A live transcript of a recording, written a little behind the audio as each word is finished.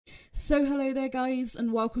So hello there guys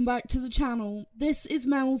and welcome back to the channel. This is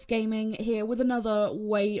Mel's Gaming here with another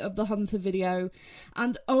Way of the Hunter video,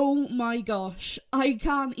 and oh my gosh, I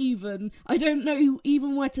don't know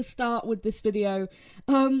even where to start with this video.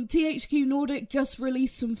 THQ Nordic just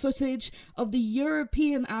released some footage of the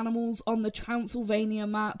European animals on the Transylvania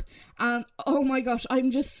map, and oh my gosh, I'm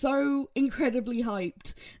just so incredibly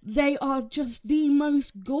hyped. They are just the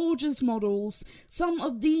most gorgeous models, some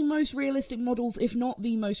of the most realistic models, if not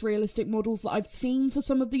the most realistic models that I've seen for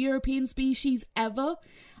some of the European species ever.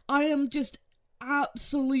 I am just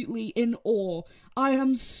absolutely in awe. I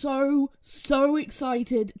am so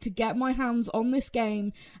excited to get my hands on this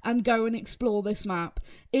game and go and explore this map.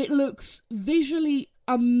 It looks visually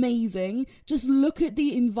amazing. Just look at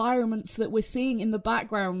the environments that we're seeing in the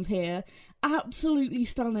background here. Absolutely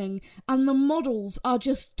stunning. And the models are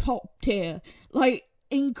just top tier. Like,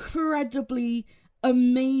 incredibly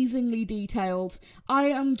amazingly detailed. I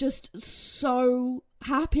am just so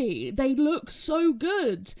happy. They look so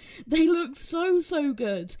good. They look so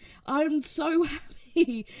good. I'm so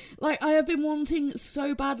happy. Like, I have been wanting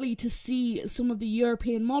so badly to see some of the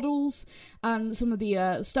European models and some of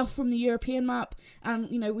the stuff from the European map, and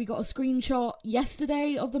you know, we got a screenshot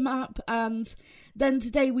yesterday of the map, and then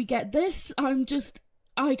today we get this.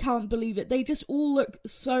 I can't believe it. They just all look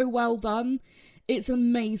so well done. It's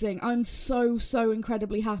amazing. I'm so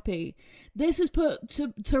incredibly happy. This has put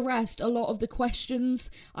to rest a lot of the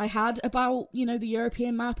questions I had about, you know, the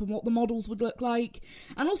European map and what the models would look like,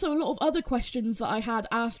 and also a lot of other questions that I had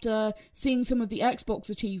after seeing some of the Xbox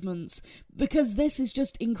achievements, because this is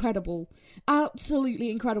just incredible. Absolutely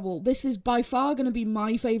incredible. This is by far going to be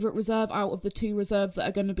my favourite reserve out of the two reserves that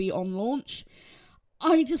are going to be on launch.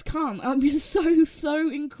 I just can't. I'm just so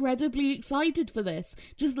incredibly excited for this.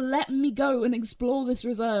 Just let me go and explore this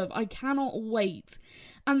reserve. I cannot wait.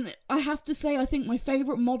 And I have to say, I think my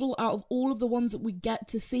favourite model out of all of the ones that we get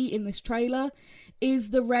to see in this trailer is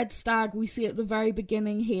the red stag we see at the very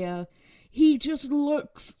beginning here. He just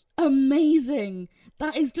looks amazing.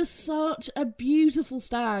 That is just such a beautiful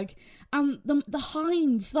stag. And the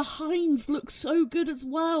hinds look so good as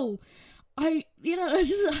well. I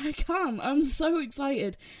can't. I'm so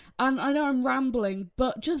excited. And I know I'm rambling,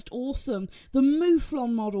 but just awesome. The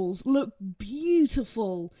Mouflon models look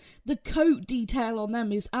beautiful. The coat detail on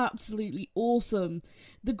them is absolutely awesome.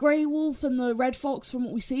 The Grey Wolf and the Red Fox, from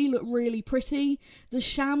what we see, look really pretty. The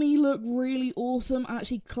chamois look really awesome,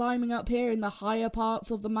 actually climbing up here in the higher parts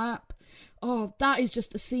of the map. Oh, that is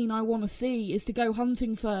just a scene I want to see, is to go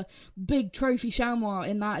hunting for big trophy chamois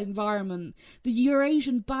in that environment. The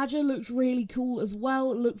Eurasian badger looks really cool as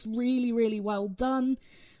well. It looks really well done.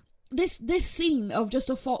 This scene of just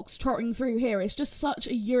a fox trotting through here is just such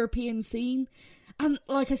a European scene. And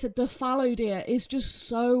like I said, the fallow deer is just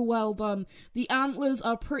so well done. The antlers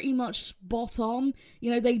are pretty much spot on.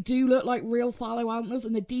 You know, they do look like real fallow antlers,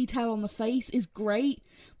 and the detail on the face is great.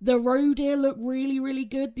 The roe deer look really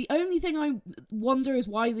good. The only thing I wonder is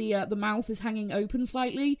why the mouth is hanging open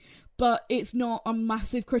slightly, but it's not a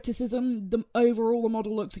massive criticism. Overall, the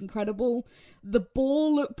model looks incredible. The boar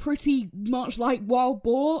look pretty much like wild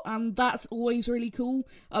boar, and that's always really cool.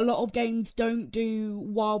 A lot of games don't do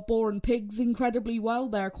wild boar and pigs incredibly well.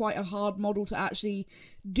 They're quite a hard model to actually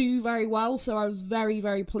do very well, so I was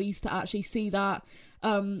very pleased to actually see that,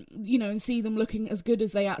 you know, and see them looking as good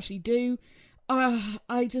as they actually do.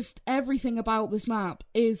 Everything about this map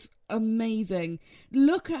is amazing.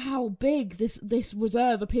 Look at how big this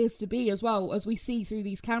reserve appears to be as well, as we see through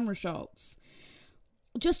these camera shots.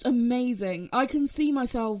 Just amazing. I can see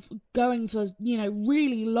myself going for, you know,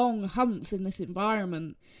 really long hunts in this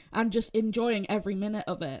environment and just enjoying every minute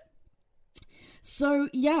of it. So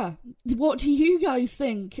yeah, what do you guys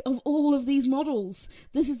think of all of these models?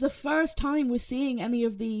 This is the first time we're seeing any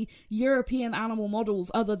of the European animal models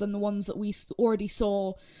other than the ones that we already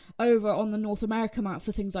saw over on the North America map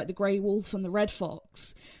for things like the Grey Wolf and the Red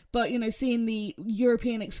Fox. But, you know, seeing the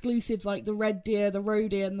European exclusives like the red deer, the roe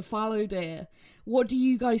deer, and the fallow deer. What do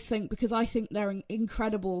you guys think? Because I think they're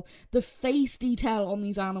incredible. The face detail on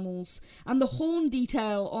these animals, and the horn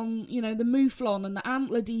detail on, you know, the mouflon, and the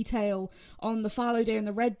antler detail on the fallow deer and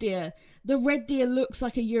the red deer. The red deer looks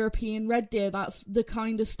like a European red deer. That's the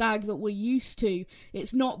kind of stag that we're used to.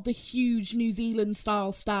 It's not the huge New Zealand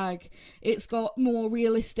style stag. It's got more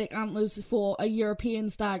realistic antlers for a European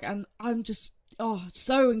stag, and I'm just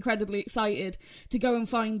so incredibly excited to go and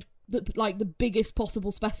find the biggest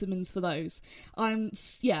possible specimens for those. I'm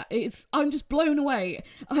just blown away.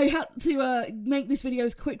 I had to make this video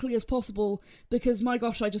as quickly as possible because my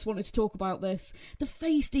gosh, I just wanted to talk about this. The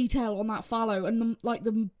face detail on that fallow and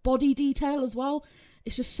the body detail as well.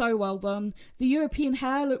 It's just so well done. The European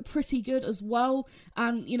hair looked pretty good as well,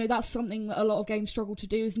 and you know, that's something that a lot of games struggle to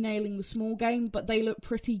do, is nailing the small game, but they look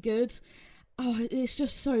pretty good. Oh, it's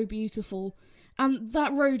just so beautiful. And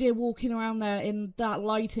that roe deer walking around there in that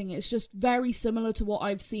lighting, it's just very similar to what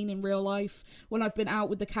I've seen in real life when I've been out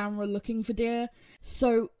with the camera looking for deer.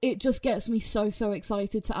 So it just gets me so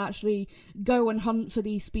excited to actually go and hunt for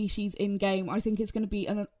these species in-game. I think it's going to be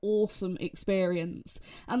an awesome experience.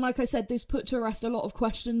 And like I said, this put to rest a lot of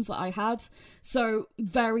questions that I had. So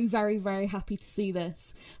very happy to see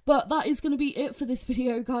this. But that is going to be it for this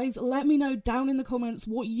video, guys. Let me know down in the comments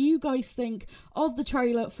what you guys think of the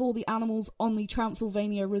trailer for the animals on the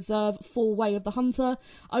Transylvania Reserve for Way of the Hunter.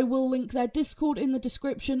 I will link their Discord in the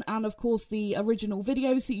description, and of course the original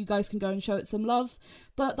video, so you guys can go and show it some love.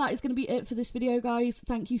 But that is going to be it for this video, guys.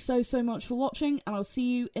 Thank you so much for watching, and I'll see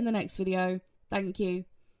you in the next video. Thank you.